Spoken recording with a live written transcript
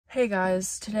Hey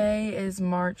guys, today is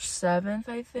March 7th,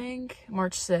 I think,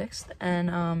 March 6th,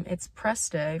 and it's press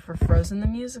day for Frozen the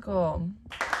Musical.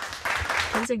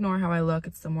 Please ignore how I look,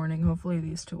 it's the morning, hopefully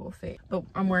these two will fade. But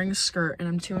I'm wearing a skirt and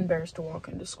I'm too embarrassed to walk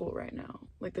into school right now.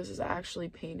 Like, this is actually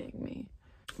paining me,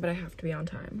 but I have to be on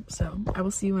time. So I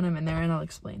will see you when I'm in there and I'll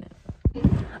explain it.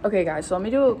 Okay guys, so let me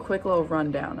do a quick little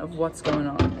rundown of what's going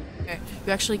on. Okay,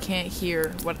 you actually can't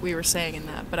hear what we were saying in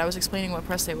that, but I was explaining what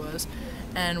press day was.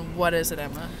 And what is it,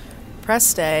 Emma?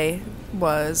 Press day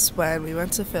was when we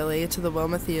went to Philly to the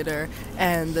Wilma Theater,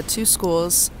 and the two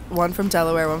schools, one from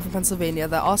Delaware, one from Pennsylvania,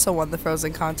 that also won the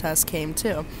Frozen contest came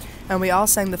too. And we all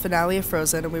sang the finale of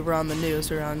Frozen, and we were on the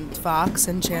news. We were on Fox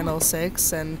and Channel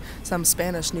 6 and some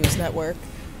Spanish news network.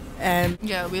 And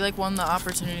yeah, we won the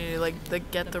opportunity to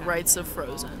get the rights of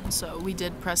Frozen. So we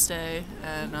did press day,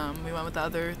 and we went with the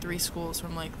other three schools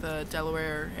from the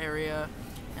Delaware area.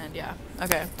 And yeah,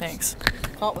 okay, thanks.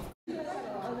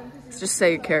 Let's just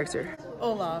say your character.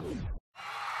 Olaf.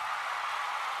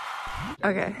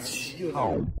 Okay.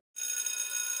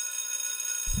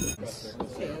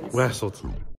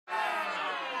 Wesselton.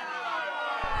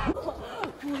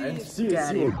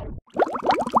 Daddy.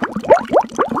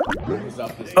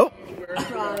 Oh!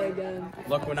 Try again.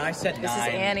 Look, when I said 9. This is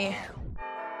Annie.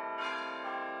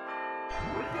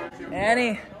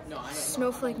 Annie.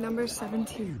 Snowflake number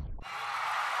 17.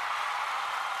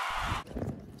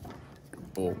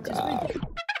 Oh, God.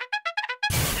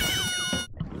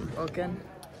 Vulcan.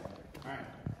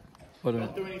 What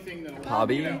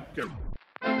Hobby? Trouble.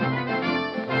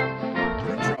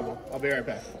 I'll be right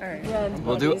back. Alright.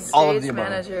 We'll do all of the Stage above.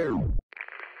 manager.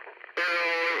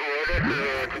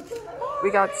 We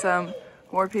got some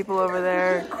more people over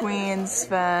there. Queen,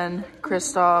 Sven,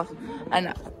 Kristoff,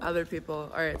 and other people.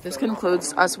 Alright, this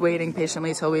concludes us waiting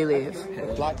patiently till we leave.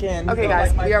 Lock in. Okay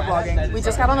guys, we are vlogging. We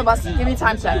just got on the bus. Give me a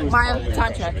time check. Maya,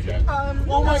 time check.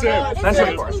 Oh my god.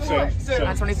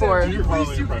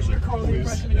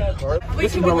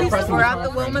 9:24. We're at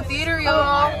the Wilma Theater,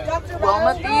 y'all.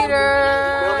 Wilma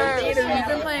Theater. We've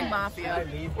been playing Mafia.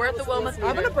 We're at the Wilma Theater.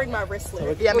 I'm gonna bring my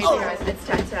wristlet. Yeah, me too, guys. It's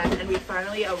 10:10, and we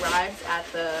finally arrived at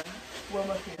the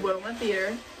Wilma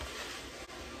Theater.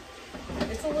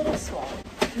 It's a little small.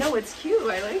 No, it's cute.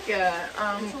 I like it.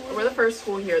 We're the first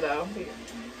school here, though.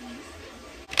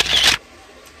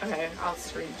 Okay, I'll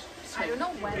scream. I don't know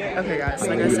when. Okay, guys.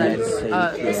 Like I said,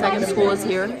 the second school is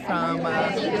here from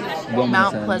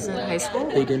Mount Pleasant High School.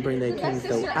 They didn't bring their kids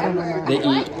though. I don't know. They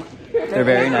eat. They're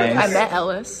very nice. I met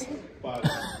Ellis.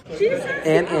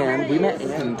 And we met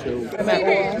Anne too. We met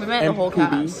the whole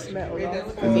cast.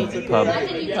 Pub.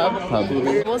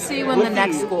 We'll see when the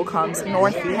next school comes,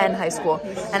 North Penn High School.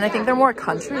 And I think they're more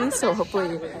country, so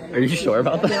hopefully... Are you sure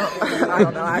about that? I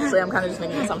don't know, actually, I'm kind of just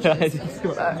making assumptions.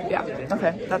 But yeah,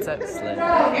 okay, that's it.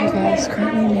 Hey guys,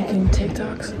 currently making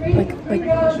TikToks. Like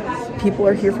people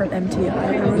are here from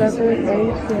MTI or whatever,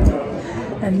 right?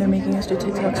 Yeah. And they're making us do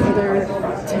TikToks for their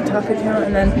TikTok account.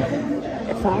 And then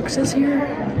Fox is here,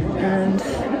 and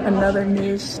another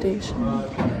news station.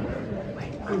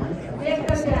 We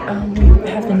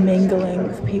have been mingling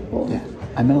with people. Yeah,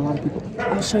 I met a lot of people.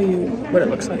 I'll show you what it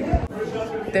looks like.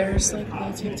 There's the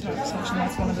TikTok section.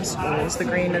 That's one of the schools. The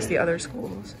green is the other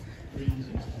schools.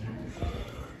 And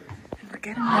we're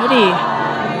getting ready.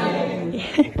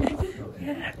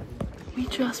 Yeah. We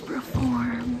just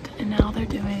performed, and now they're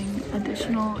doing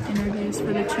additional interviews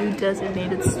for the 2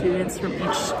 designated students from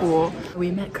each school.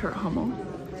 We met Kurt Hummel.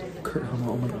 Kurt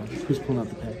Hummel, oh my gosh. Who's pulling out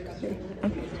the pic?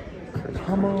 Okay. Kurt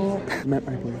Hummel. Met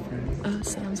my boyfriend.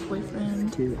 Sam's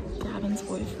boyfriend. Cute. Gavin's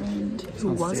boyfriend,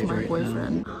 who was my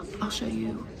boyfriend. I'll show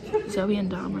you. Zoe and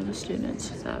Dom are the students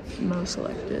that Mo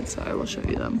selected, so I will show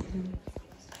you them.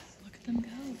 Look at them go,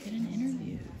 getting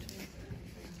interviewed.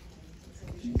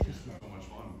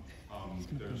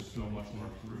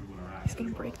 He's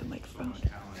gonna break the microphone.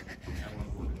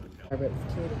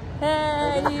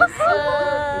 Hey,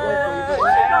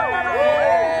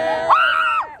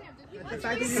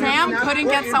 Sam couldn't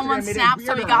get someone's snap,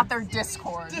 so we got their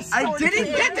Discord. I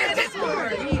didn't get their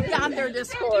Discord! We got their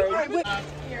Discord.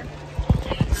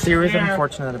 Series of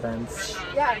unfortunate events.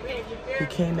 He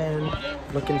came in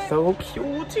looking so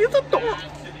cute. He's adorable.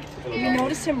 You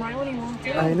noticed him right when he walked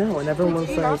in. I know, and everyone was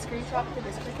like, Screenshot the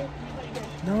Discord.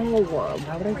 no, why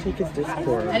would I take his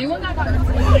Discord? Anyone got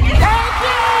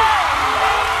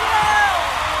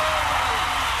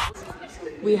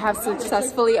We have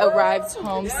successfully arrived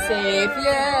home safe.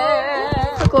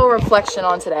 Yeah. Quick little reflection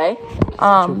on today.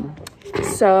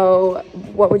 So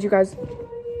what would you guys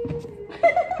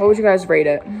rate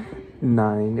it?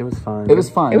 9. It was fun. It was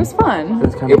fun. It was fun. It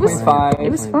was kind It of was fun. It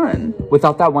was fun.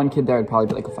 Without that one kid there, I'd probably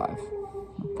be like a 5.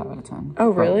 5 out of of 10. Oh,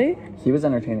 really? He was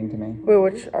entertaining to me. Wait,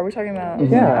 which are we talking about?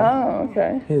 Yeah. Oh,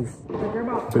 okay. His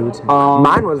boots.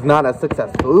 Mine was not as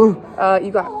successful.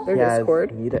 You got their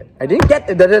Discord. Need it. I didn't get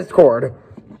the Discord.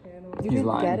 You He's didn't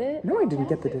lying. get it? No, I didn't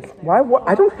get the Discord. Why? What?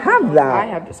 I don't have that. I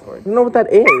have Discord. I don't know what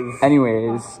that is.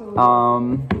 Anyways,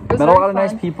 met a lot of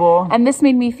nice people. And this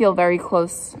made me feel very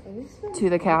close to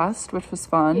the cast, which was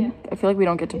fun. I feel like we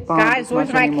don't get to bond as much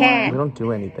anymore. We don't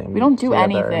do anything. We don't do together.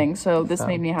 anything, so this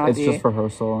made me happy. It's just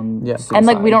rehearsal and And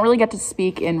like we don't really get to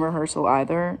speak in rehearsal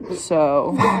either,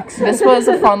 so this was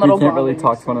a fun little. We can't really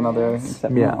bonding talk to one another.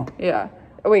 Except now. Yeah.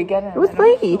 Oh, wait, get it. It was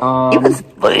funny.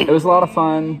 It was a lot of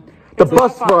fun. The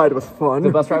bus ride was fun. The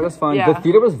bus ride was fun. Yeah. The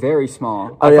theater was very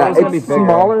small. Oh I yeah, thought it was gonna be it's bigger.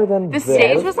 smaller than The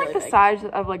stage was like the size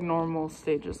of like normal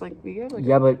stages. Like we have like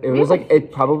Yeah, but it was like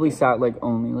it probably sat like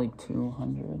only like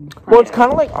 200. Well, it's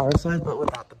kind of like our size, but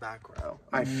without the back row.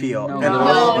 I feel. No,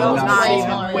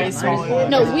 No, way smaller.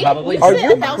 No, we Are said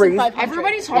you 1,500.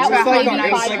 Everybody talks That about was how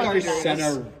like nice.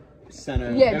 500.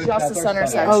 Center. Yeah, just the center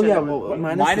section. Oh yeah, well,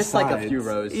 Minus like a few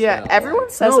rows. Yeah, everyone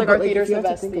says No, like but, our like, theater's if you the have to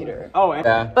best think of theater. Oh,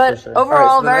 yeah. But for sure.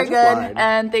 overall, Alright, so very the good. next slide.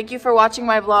 And thank you for watching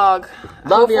my vlog.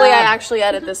 Hopefully, I actually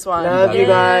edit this one. Love you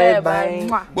Yeah, guys. Bye.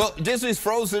 Mwah. Well, Disney's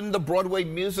Frozen, the Broadway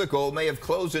musical, may have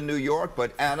closed in New York,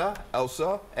 but Anna,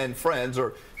 Elsa, and friends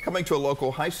are coming to a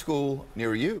local high school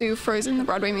near you. Do Frozen, the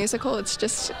Broadway musical. It's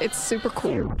super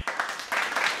cool.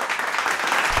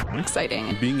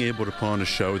 Exciting. Being able to put on a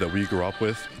show that we grew up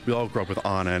with, we all grew up with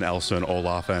Anna and Elsa and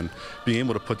Olaf, and being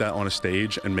able to put that on a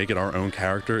stage and make it our own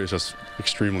character is just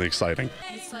extremely exciting.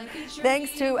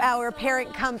 Thanks to our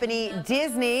parent company,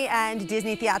 Disney and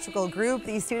Disney Theatrical Group,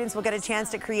 these students will get a chance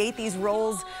to create these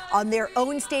roles on their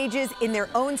own stages in their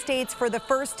own states for the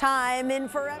first time in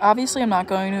forever. Obviously, I'm not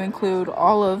going to include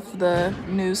all of the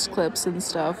news clips and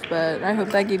stuff, but I hope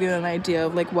that gave you an idea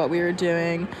of like what we were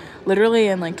doing. Literally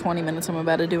in like 20 minutes, I'm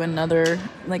about to do another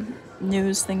like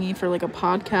news thingy for like a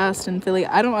podcast in Philly.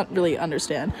 I don't really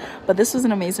understand, but this was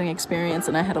an amazing experience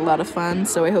and I had a lot of fun.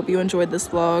 So I hope you enjoyed this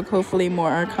vlog. Hopefully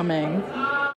more are coming.